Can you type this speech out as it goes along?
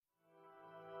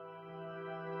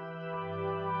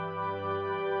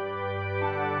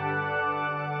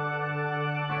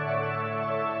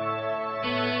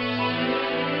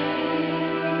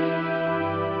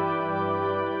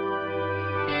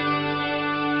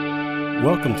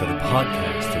Welcome to the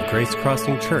podcast of Grace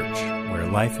Crossing Church, where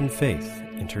life and faith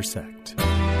intersect.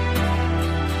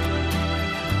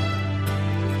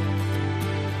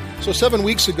 So 7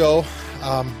 weeks ago,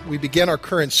 we began our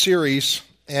current series,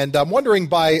 and I'm wondering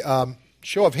by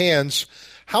show of hands,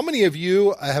 how many of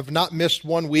you have not missed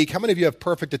 1 week? How many of you have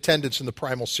perfect attendance in the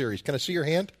Primal series? Can I see your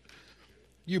hand?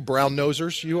 You brown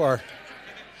nosers, you are.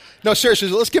 No, seriously,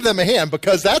 let's give them a hand,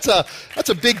 because that's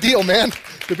a big deal, man,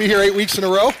 to be here 8 weeks in a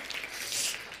row.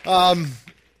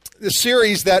 The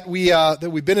series that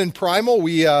we've been in Primal,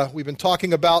 we've been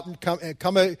talking about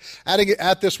adding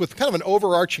at this with kind of an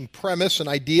overarching premise, an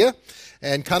idea,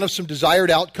 and kind of some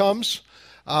desired outcomes.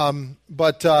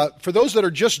 But for those that are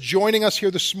just joining us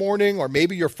here this morning, or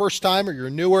maybe your first time or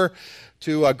you're newer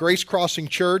to Grace Crossing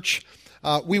Church,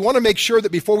 we want to make sure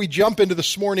that before we jump into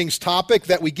this morning's topic,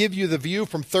 that we give you the view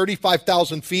from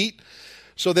 35,000 feet.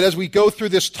 So that as we go through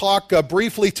this talk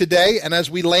briefly today, and as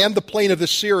we land the plane of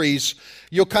this series,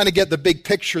 you'll kind of get the big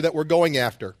picture that we're going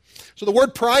after. So the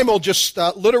word primal just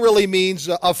literally means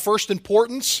of first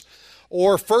importance,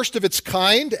 or first of its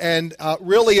kind, and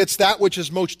really it's that which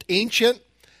is most ancient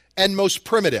and most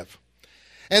primitive.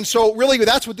 And so really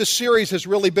that's what this series has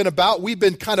really been about. We've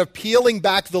been kind of peeling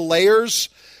back the layers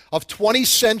of 20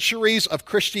 centuries of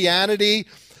Christianity,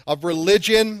 of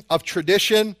religion, of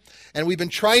tradition, and we've been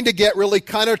trying to get really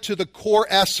kind of to the core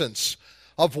essence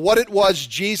of what it was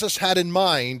Jesus had in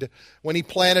mind when he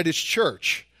planted his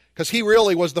church, because he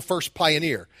really was the first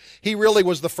pioneer. He really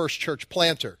was the first church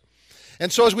planter.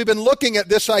 And so as we've been looking at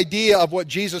this idea of what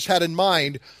Jesus had in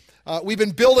mind, we've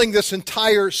been building this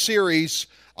entire series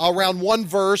around one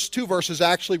verse, two verses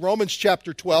actually, Romans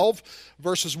chapter 12,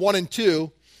 verses 1 and 2.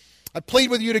 I plead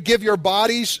with you to give your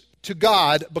bodies to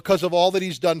God because of all that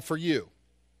he's done for you.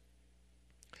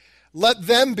 Let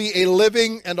them be a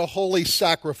living and a holy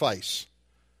sacrifice,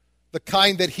 the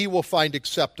kind that he will find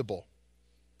acceptable.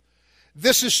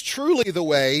 This is truly the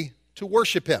way to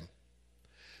worship him.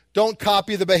 Don't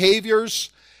copy the behaviors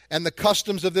and the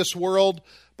customs of this world,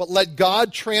 but let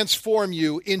God transform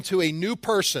you into a new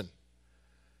person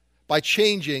by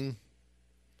changing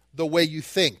the way you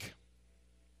think.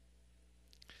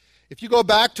 If you go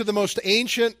back to the most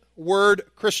ancient word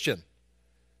Christian,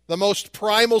 the most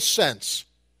primal sense,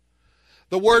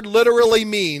 the word literally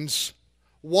means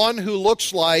one who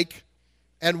looks like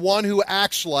and one who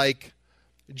acts like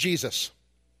Jesus.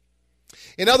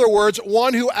 In other words,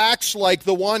 one who acts like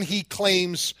the one he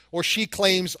claims or she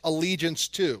claims allegiance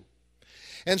to.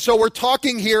 And so we're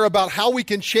talking here about how we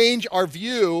can change our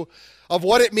view of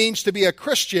what it means to be a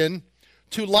Christian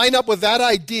to line up with that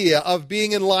idea of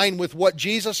being in line with what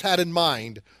Jesus had in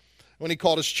mind when he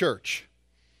called his church.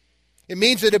 It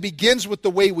means that it begins with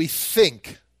the way we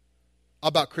think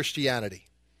about Christianity.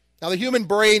 Now, the human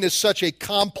brain is such a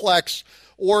complex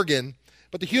organ,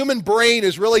 but the human brain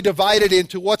is really divided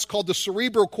into what's called the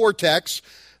cerebral cortex,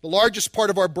 the largest part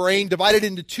of our brain, divided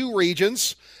into two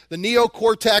regions, the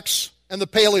neocortex and the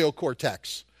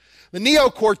paleocortex. The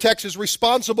neocortex is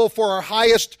responsible for our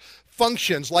highest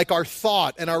functions, like our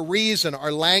thought and our reason,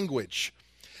 our language.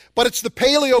 But it's the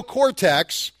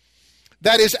paleocortex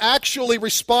that is actually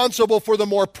responsible for the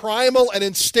more primal and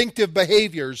instinctive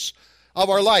behaviors of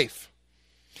our life.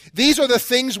 These are the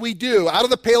things we do out of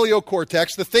the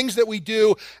paleocortex, the things that we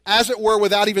do, as it were,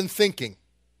 without even thinking.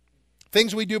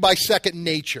 Things we do by second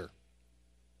nature.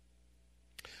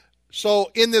 So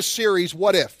in this series,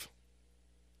 what if?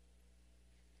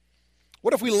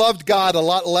 What if we loved God a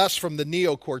lot less from the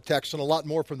neocortex and a lot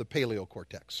more from the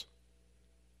paleocortex?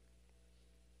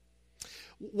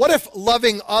 What if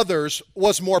loving others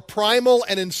was more primal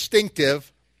and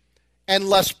instinctive and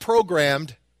less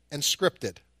programmed and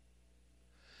scripted?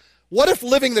 What if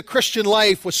living the Christian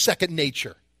life was second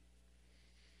nature?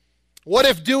 What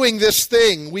if doing this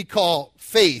thing we call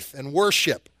faith and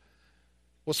worship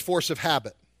was force of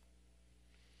habit?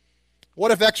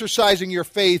 What if exercising your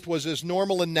faith was as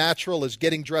normal and natural as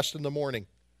getting dressed in the morning,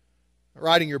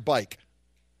 riding your bike,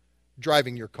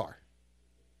 driving your car?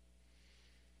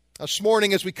 This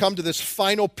morning, as we come to this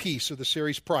final piece of the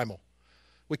series Primal,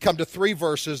 we come to three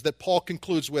verses that Paul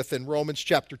concludes with in Romans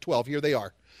chapter 12. Here they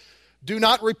are. Do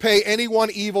not repay anyone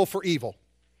evil for evil.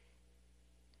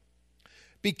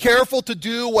 Be careful to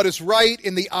do what is right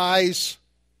in the eyes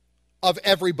of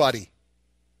everybody.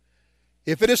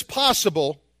 If it is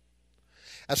possible,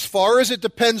 as far as it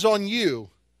depends on you,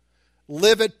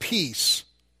 live at peace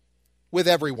with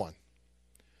everyone.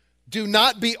 Do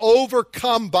not be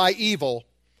overcome by evil,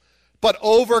 but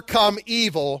overcome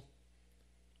evil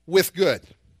with good.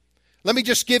 Let me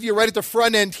just give you right at the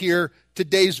front end here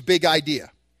today's big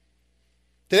idea.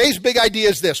 Today's big idea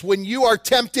is this. When you are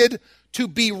tempted to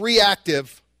be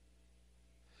reactive,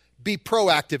 be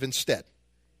proactive instead.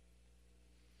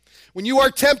 When you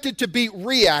are tempted to be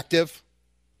reactive,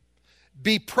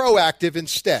 be proactive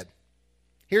instead.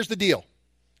 Here's the deal.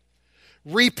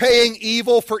 Repaying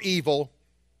evil for evil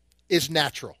is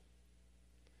natural.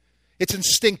 It's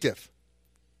instinctive.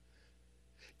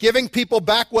 Giving people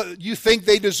back what you think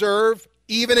they deserve,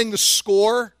 evening the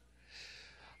score,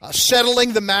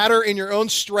 settling the matter in your own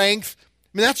strength,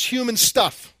 that's human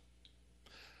stuff.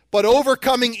 But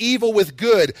overcoming evil with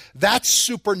good, that's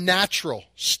supernatural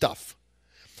stuff.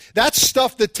 That's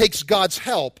stuff that takes God's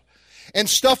help and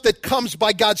stuff that comes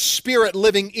by God's Spirit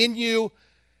living in you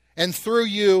and through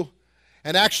you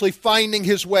and actually finding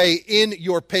His way in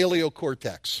your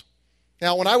paleocortex.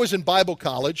 Now, when I was in Bible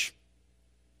college,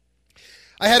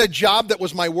 I had a job that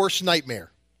was my worst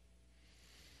nightmare.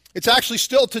 It's actually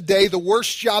still today the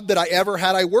worst job that I ever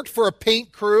had. I worked for a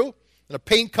paint crew and a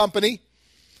paint company.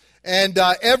 And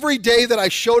every day that I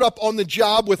showed up on the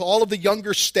job with all of the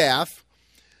younger staff,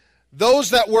 those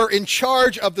that were in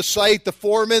charge of the site, the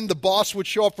foreman, the boss would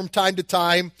show up from time to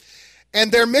time.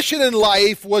 And their mission in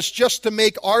life was just to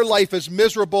make our life as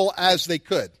miserable as they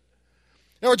could.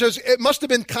 In other words, it must have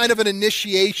been kind of an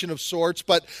initiation of sorts,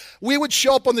 but we would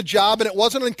show up on the job, and it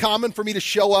wasn't uncommon for me to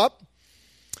show up.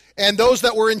 And those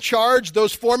that were in charge,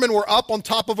 those foremen were up on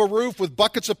top of a roof with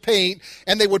buckets of paint,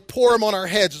 and they would pour them on our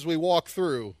heads as we walked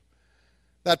through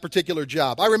that particular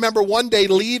job. I remember one day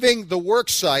leaving the work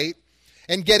site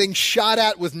and getting shot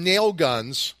at with nail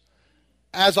guns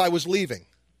as I was leaving.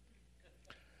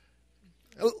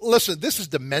 Listen, this is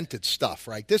demented stuff,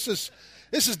 right? This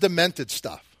is demented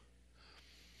stuff.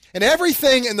 And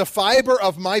everything in the fiber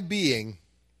of my being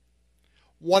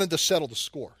wanted to settle the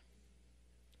score.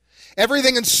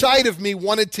 Everything inside of me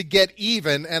wanted to get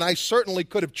even, and I certainly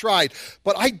could have tried.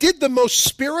 But I did the most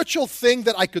spiritual thing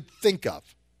that I could think of.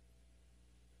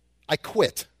 I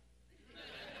quit.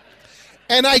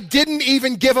 And I didn't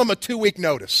even give them a 2-week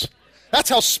notice. That's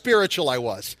how spiritual I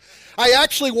was. I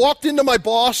actually walked into my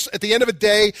boss at the end of a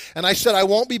day, and I said, I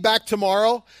won't be back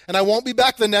tomorrow, and I won't be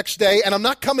back the next day, and I'm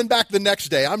not coming back the next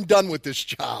day. I'm done with this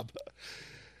job.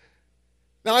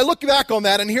 Now, I look back on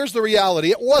that, and here's the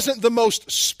reality. It wasn't the most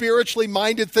spiritually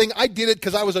minded thing. I did it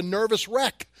because I was a nervous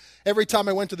wreck every time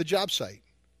I went to the job site.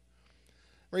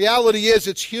 Reality is,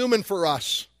 it's human for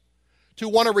us to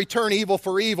want to return evil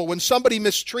for evil. When somebody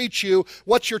mistreats you,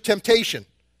 what's your temptation?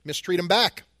 Mistreat them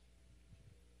back.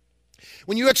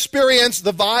 When you experience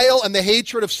the vile and the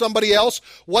hatred of somebody else,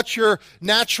 what's your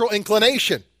natural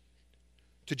inclination?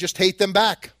 To just hate them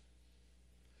back.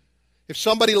 If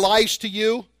somebody lies to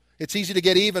you, it's easy to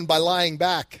get even by lying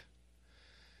back.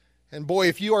 And boy,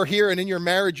 if you are here and in your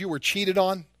marriage you were cheated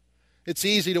on, it's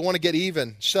easy to want to get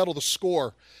even, settle the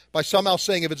score by somehow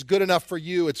saying, if it's good enough for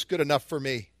you, it's good enough for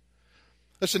me.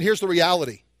 Listen, here's the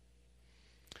reality.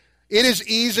 It is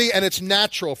easy and it's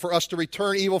natural for us to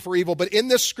return evil for evil, but in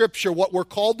this scripture, what we're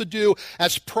called to do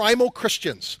as primal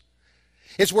Christians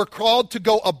is we're called to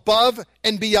go above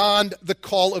and beyond the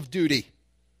call of duty.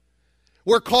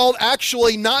 We're called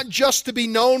actually not just to be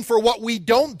known for what we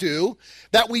don't do,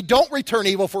 that we don't return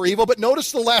evil for evil, but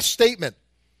notice the last statement.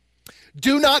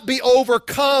 Do not be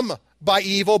overcome by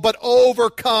evil, but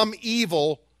overcome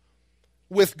evil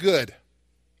with good.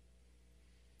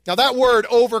 Now that word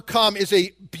overcome is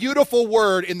a beautiful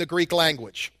word in the Greek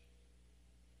language.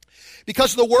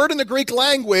 Because the word in the Greek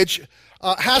language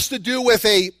has to do with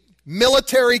a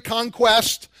military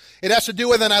conquest. It has to do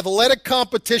with an athletic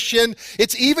competition.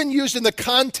 It's even used in the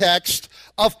context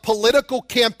of political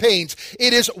campaigns.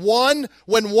 It is when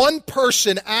one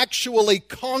person actually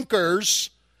conquers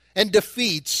and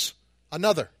defeats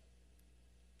another.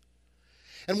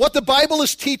 And what the Bible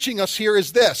is teaching us here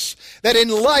is this, that in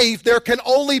life there can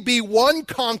only be one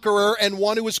conqueror and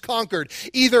one who is conquered.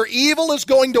 Either evil is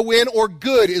going to win or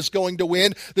good is going to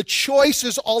win. The choice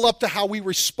is all up to how we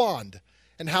respond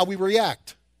and how we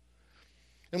react.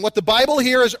 And what the Bible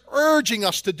here is urging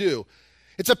us to do,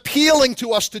 it's appealing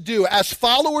to us to do as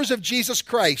followers of Jesus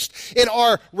Christ in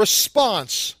our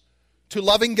response to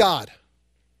loving God,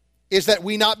 is that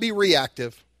we not be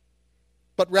reactive,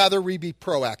 but rather we be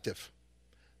proactive.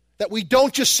 That we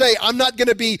don't just say, I'm not going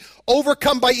to be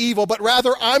overcome by evil, but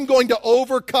rather I'm going to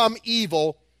overcome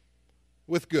evil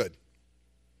with good.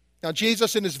 Now,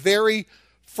 Jesus, in his very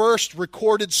first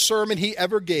recorded sermon he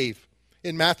ever gave,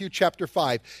 in Matthew chapter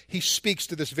 5, he speaks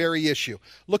to this very issue.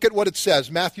 Look at what it says,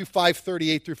 Matthew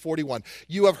 5:38 through 41.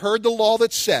 You have heard the law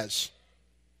that says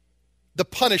the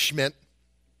punishment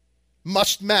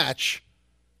must match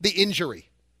the injury.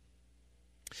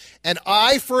 An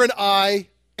eye for an eye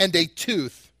and a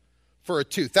tooth for a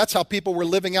tooth. That's how people were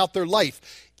living out their life.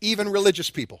 even religious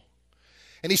people.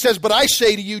 And he says, but I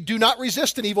say to you, do not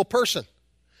resist an evil person.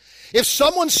 If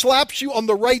someone slaps you on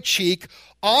the right cheek,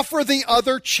 offer the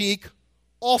other cheek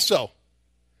also.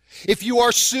 If you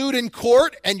are sued in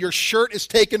court and your shirt is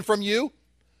taken from you,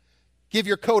 give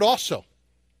your coat also.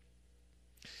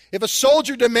 If a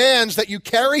soldier demands that you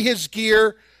carry his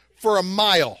gear for a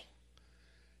mile,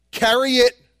 carry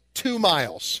it 2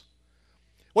 miles.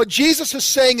 What Jesus is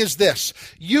saying is this: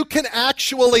 you can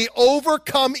actually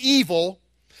overcome evil.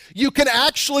 You can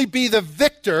actually be the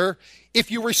victor if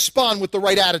you respond with the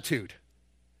right attitude.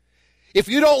 If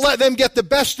you don't let them get the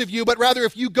best of you, but rather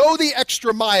if you go the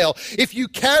extra mile, if you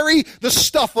carry the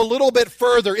stuff a little bit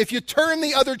further, if you turn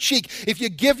the other cheek, if you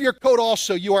give your coat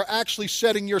also, you are actually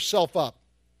setting yourself up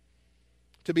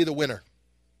to be the winner.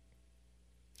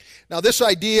 Now, this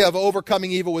idea of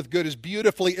overcoming evil with good is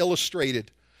beautifully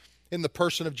illustrated in the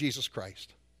person of Jesus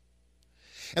Christ.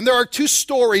 And there are 2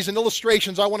 stories and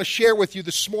illustrations I want to share with you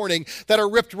this morning that are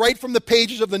ripped right from the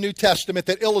pages of the New Testament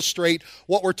that illustrate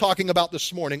what we're talking about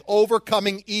this morning,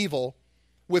 overcoming evil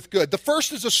with good. The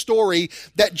first is a story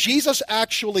that Jesus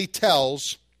actually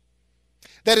tells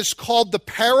that is called the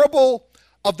parable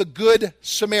of the Good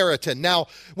Samaritan. Now,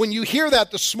 when you hear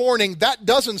that this morning, that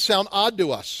doesn't sound odd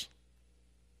to us.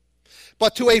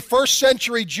 But to a first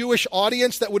century Jewish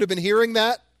audience that would have been hearing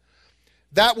that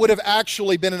would have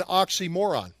actually been an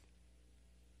oxymoron.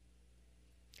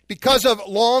 Because of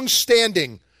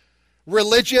long-standing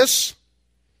religious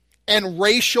and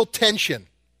racial tension,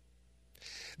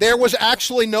 there was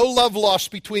actually no love lost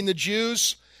between the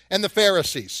Jews and the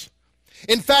Pharisees.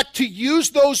 In fact, to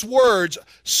use those words,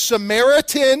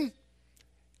 Samaritan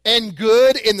and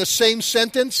good, in the same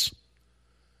sentence,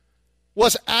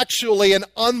 was actually an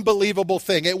unbelievable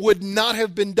thing. It would not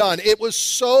have been done. It was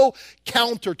so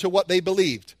counter to what they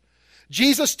believed.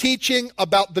 Jesus teaching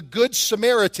about the Good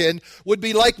Samaritan would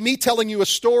be like me telling you a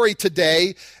story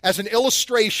today as an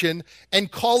illustration and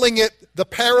calling it the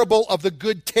parable of the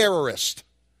Good Terrorist.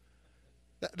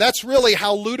 That's really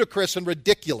how ludicrous and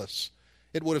ridiculous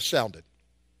it would have sounded.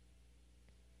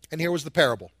 And here was the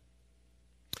parable.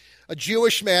 A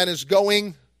Jewish man is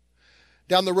going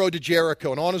down the road to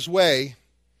Jericho, and on his way,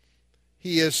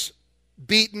 he is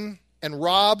beaten and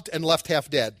robbed and left half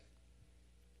dead.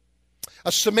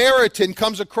 A Samaritan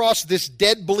comes across this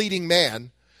dead, bleeding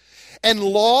man, and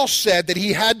law said that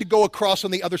he had to go across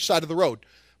on the other side of the road,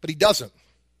 but he doesn't.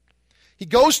 He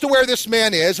goes to where this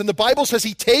man is, and the Bible says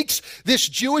he takes this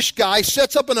Jewish guy,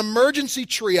 sets up an emergency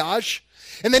triage,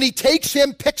 and then he takes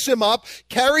him, picks him up,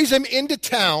 carries him into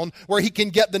town where he can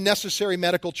get the necessary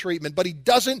medical treatment. But he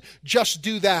doesn't just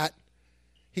do that.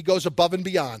 He goes above and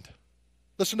beyond.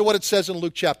 Listen to what it says in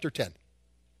Luke chapter 10.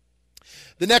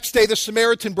 The next day the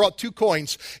Samaritan brought 2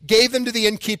 coins, gave them to the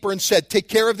innkeeper, and said, take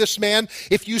care of this man.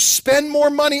 If you spend more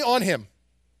money on him,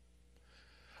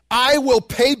 I will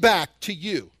pay back to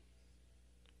you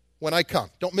when I come.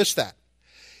 Don't miss that.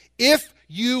 If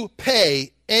you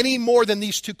pay any more than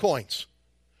these 2 coins,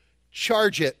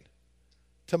 charge it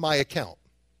to my account.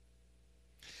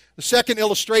 The second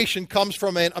illustration comes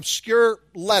from an obscure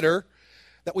letter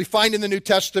that we find in the New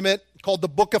Testament called the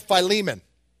Book of Philemon.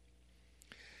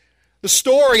 The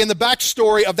story and the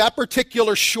backstory of that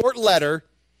particular short letter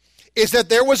is that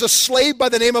there was a slave by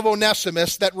the name of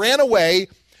Onesimus that ran away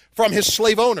from his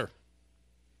slave owner.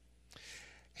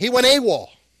 He went AWOL.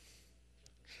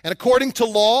 And according to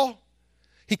law,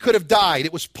 he could have died.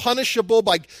 It was punishable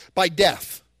by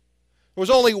death. There was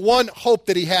only one hope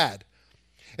that he had,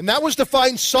 and that was to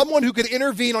find someone who could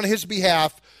intervene on his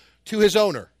behalf to his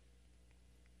owner.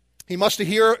 He must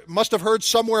have heard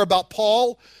somewhere about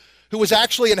Paul, who was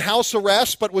actually in house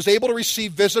arrest but was able to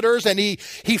receive visitors, and he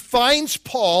finds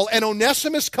Paul, and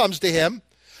Onesimus comes to him,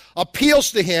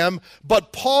 appeals to him,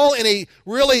 but Paul, in a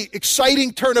really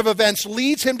exciting turn of events,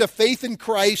 leads him to faith in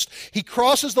Christ. He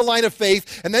crosses the line of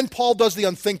faith, and then Paul does the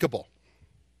unthinkable.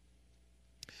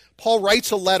 Paul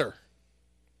writes a letter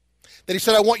that he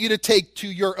said, I want you to take to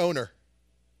your owner.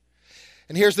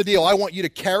 And here's the deal. I want you to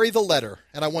carry the letter,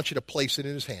 and I want you to place it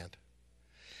in his hand.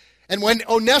 And when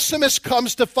Onesimus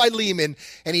comes to Philemon,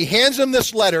 and he hands him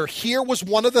this letter, here was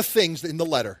one of the things in the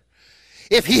letter.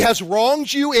 If he has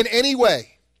wronged you in any way,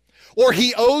 or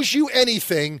he owes you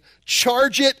anything,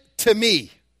 charge it to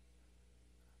me.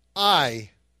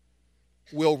 I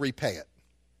will repay it.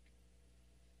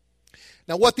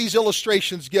 Now, what these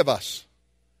illustrations give us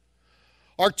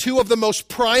are 2 of the most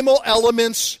primal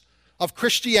elements of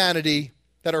Christianity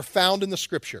that are found in the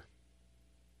Scripture.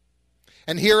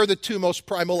 And here are the 2 most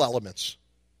primal elements: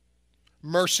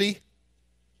 mercy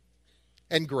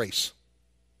and grace.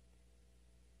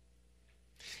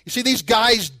 You see, these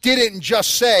guys didn't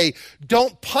just say,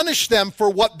 don't punish them for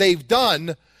what they've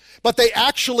done, but they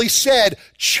actually said,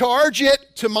 charge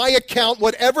it to my account.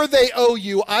 Whatever they owe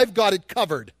you, I've got it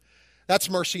covered. That's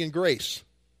mercy and grace.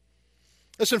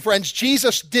 Listen, friends,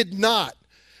 Jesus did not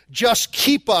just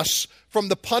keep us from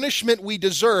the punishment we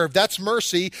deserve. That's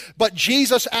mercy. But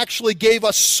Jesus actually gave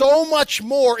us so much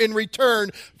more in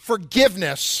return.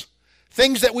 Forgiveness.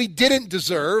 Things that we didn't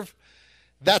deserve.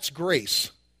 That's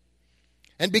grace.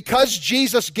 And because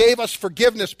Jesus gave us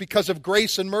forgiveness because of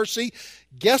grace and mercy,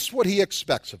 guess what he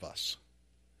expects of us?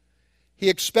 He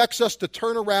expects us to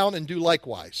turn around and do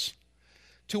likewise.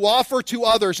 To offer to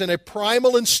others in a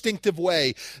primal, instinctive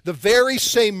way the very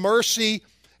same mercy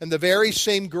and the very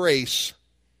same grace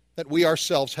that we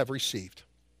ourselves have received.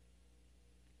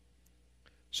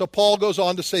 So Paul goes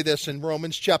on to say this in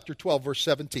Romans chapter 12, verse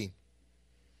 17.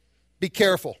 Be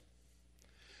careful.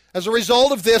 As a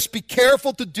result of this, be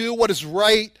careful to do what is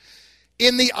right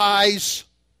in the eyes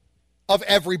of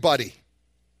everybody.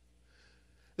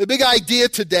 The big idea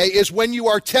today is when you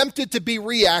are tempted to be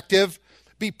reactive,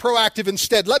 be proactive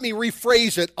instead. Let me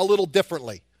rephrase it a little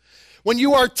differently. When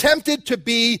you are tempted to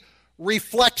be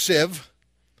reflexive,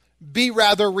 be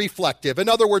rather reflective. In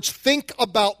other words, think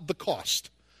about the cost.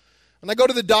 When I go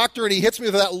to the doctor and he hits me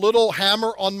with that little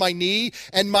hammer on my knee,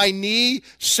 and my knee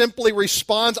simply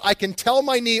responds, I can tell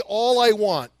my knee all I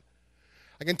want.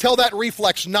 I can tell that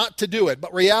reflex not to do it,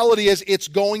 but reality is it's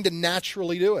going to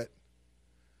naturally do it.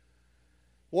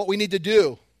 What we need to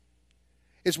do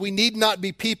is we need not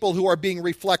be people who are being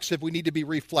reflexive. We need to be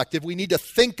reflective. We need to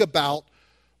think about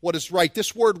what is right.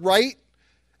 This word right,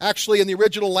 actually in the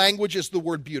original language, is the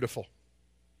word beautiful.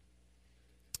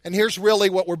 And here's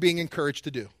really what we're being encouraged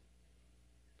to do.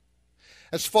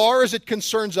 As far as it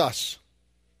concerns us,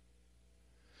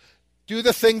 do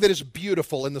the thing that is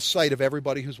beautiful in the sight of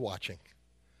everybody who's watching.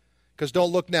 Because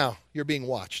don't look now, you're being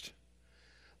watched.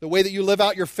 The way that you live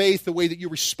out your faith, the way that you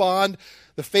respond,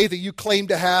 the faith that you claim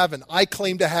to have and I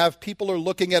claim to have, people are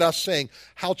looking at us saying,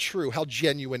 how true, how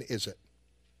genuine is it?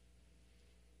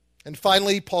 And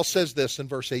finally, Paul says this in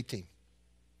verse 18.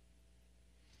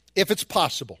 If it's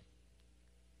possible.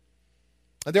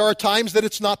 And there are times that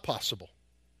it's not possible.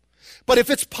 But if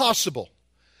it's possible,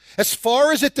 as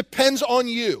far as it depends on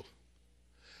you,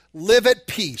 live at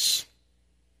peace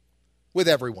with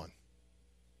everyone.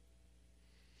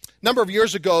 A number of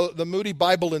years ago, the Moody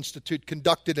Bible Institute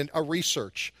conducted a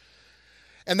research.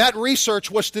 And that research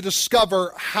was to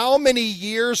discover how many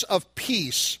years of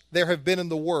peace there have been in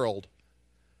the world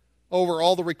over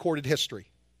all the recorded history.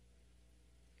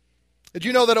 Did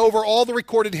you know that over all the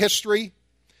recorded history,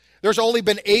 there's only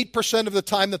been 8% of the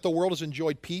time that the world has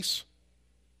enjoyed peace?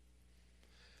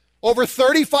 Over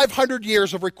 3,500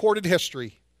 years of recorded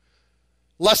history,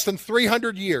 less than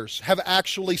 300 years have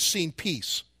actually seen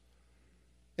peace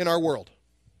in our world.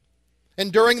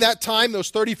 And during that time, those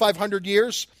 3,500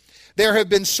 years, there have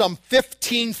been some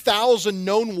 15,000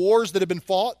 known wars that have been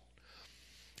fought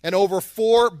and over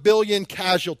 4 billion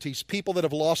casualties, people that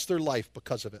have lost their life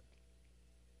because of it.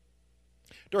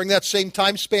 During that same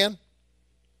time span,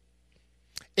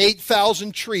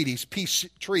 8,000 treaties, peace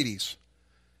treaties,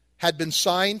 had been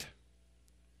signed,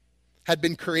 had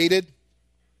been created,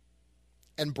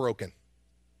 and broken.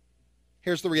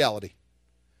 Here's the reality.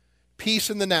 Peace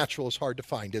in the natural is hard to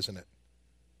find, isn't it?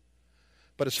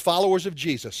 But as followers of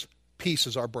Jesus, peace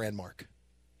is our brand mark.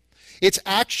 It's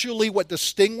actually what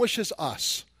distinguishes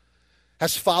us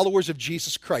as followers of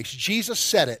Jesus Christ. Jesus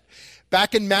said it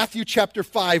back in Matthew chapter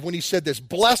 5 when he said this,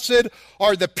 blessed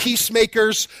are the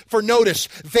peacemakers, for notice,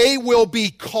 they will be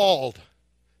called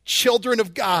children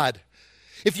of God.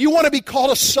 If you want to be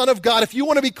called a son of God, if you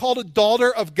want to be called a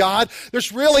daughter of God,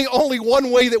 there's really only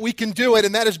one way that we can do it,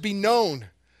 and that is be known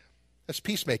as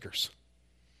peacemakers.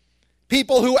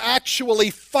 People who actually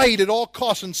fight at all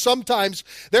costs, and sometimes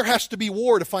there has to be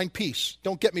war to find peace.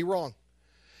 Don't get me wrong.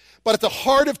 But at the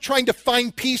heart of trying to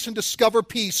find peace and discover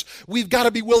peace, we've got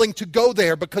to be willing to go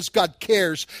there because God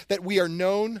cares that we are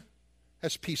known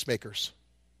as peacemakers.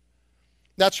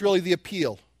 That's really the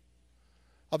appeal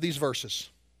of these verses.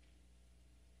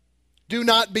 Do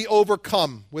not be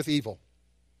overcome with evil,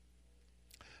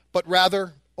 but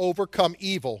rather overcome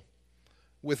evil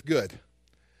with good.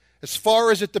 As far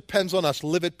as it depends on us,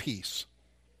 live at peace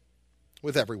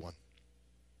with everyone.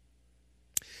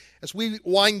 As we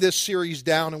wind this series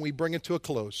down and we bring it to a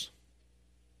close,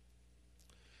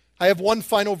 I have one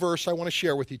final verse I want to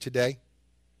share with you today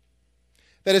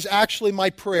that is actually my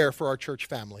prayer for our church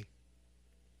family.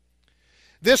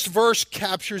 This verse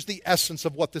captures the essence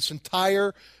of what this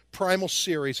entire Primal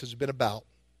series has been about.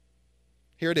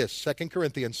 Here it is, 2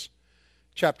 Corinthians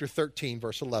chapter 13,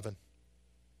 verse 11.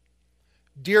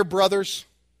 Dear brothers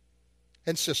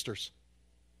and sisters,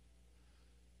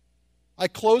 I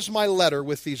close my letter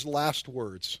with these last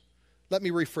words. Let me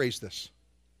rephrase this.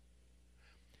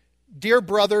 Dear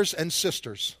brothers and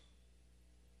sisters,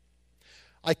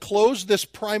 I close this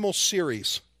Primal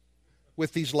series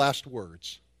with these last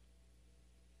words.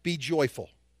 Be joyful.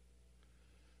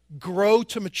 Grow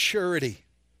to maturity.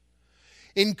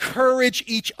 Encourage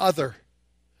each other.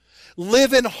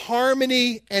 Live in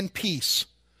harmony and peace.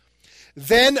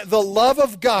 Then the love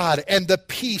of God and the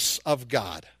peace of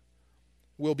God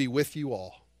will be with you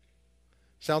all.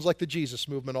 Sounds like the Jesus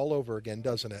movement all over again,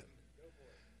 doesn't it?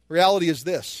 Reality is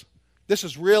this. This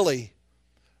is really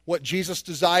what Jesus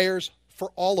desires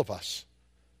for all of us.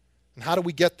 And how do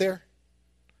we get there?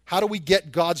 How do we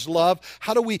get God's love?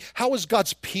 How is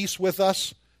God's peace with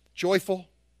us? Joyful,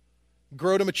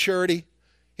 grow to maturity,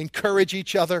 encourage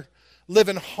each other, live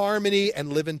in harmony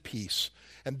and live in peace.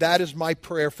 And that is my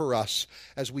prayer for us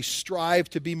as we strive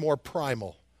to be more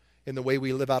primal in the way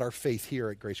we live out our faith here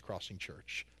at Grace Crossing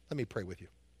Church. Let me pray with you.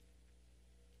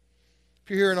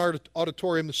 If you're here in our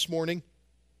auditorium this morning,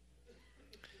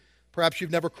 perhaps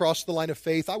you've never crossed the line of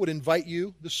faith, I would invite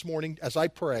you this morning as I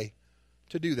pray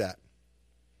to do that.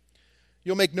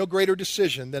 You'll make no greater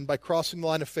decision than by crossing the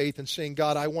line of faith and saying,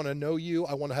 God, I want to know you.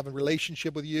 I want to have a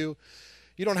relationship with you.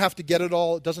 You don't have to get it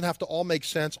all. It doesn't have to all make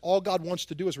sense. All God wants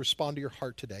to do is respond to your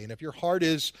heart today. And if your heart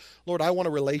is, Lord, I want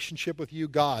a relationship with you,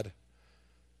 God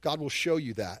will show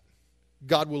you that.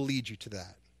 God will lead you to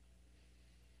that.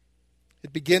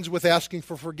 It begins with asking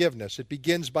for forgiveness. It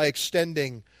begins by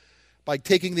taking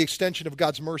the extension of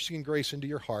God's mercy and grace into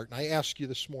your heart. And I ask you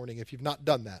this morning, if you've not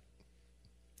done that,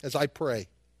 as I pray,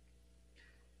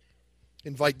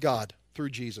 invite God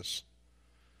through Jesus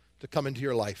to come into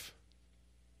your life,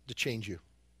 to change you.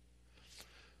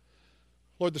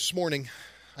 Lord, this morning,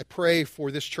 I pray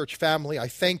for this church family. I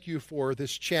thank you for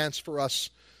this chance for us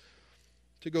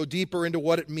to go deeper into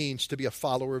what it means to be a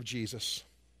follower of Jesus,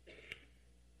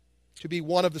 to be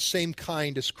one of the same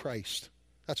kind as Christ.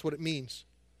 That's what it means.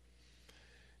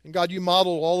 And God, you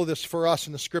model all of this for us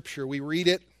in the Scripture. We read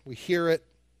it, we hear it,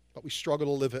 but we struggle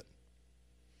to live it.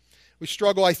 We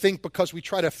struggle, I think, because we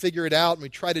try to figure it out and we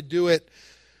try to do it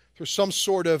through some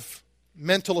sort of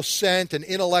mental assent and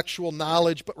intellectual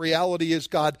knowledge. But reality is,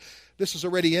 God, this is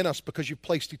already in us because you've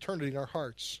placed eternity in our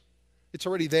hearts. It's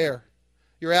already there.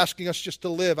 You're asking us just to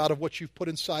live out of what you've put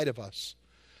inside of us.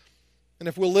 And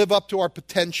if we'll live up to our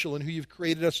potential and who you've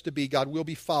created us to be, God, we'll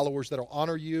be followers that will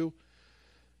honor you,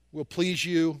 will please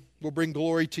you, will bring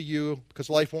glory to you, because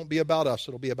life won't be about us,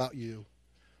 it'll be about you.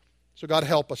 So God,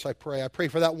 help us, I pray. I pray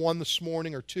for that one this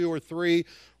morning, or two, or three,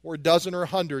 or a dozen, or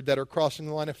 100 that are crossing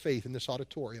the line of faith in this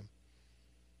auditorium.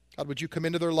 God, would you come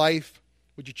into their life?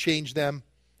 Would you change them?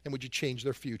 And would you change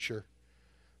their future?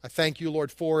 I thank you,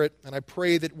 Lord, for it. And I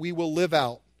pray that we will live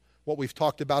out what we've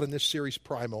talked about in this series,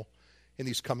 Primal, in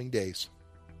these coming days.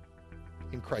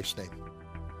 In Christ's name,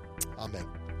 amen.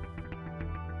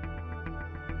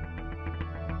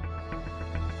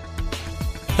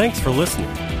 Thanks for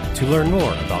listening. To learn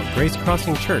more about Grace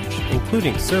Crossing Church,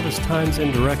 including service times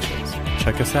and directions,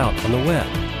 check us out on the web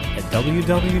at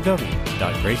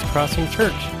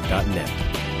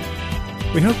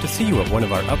www.gracecrossingchurch.net. We hope to see you at one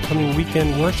of our upcoming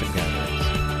weekend worship gatherings.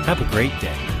 Have a great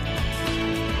day.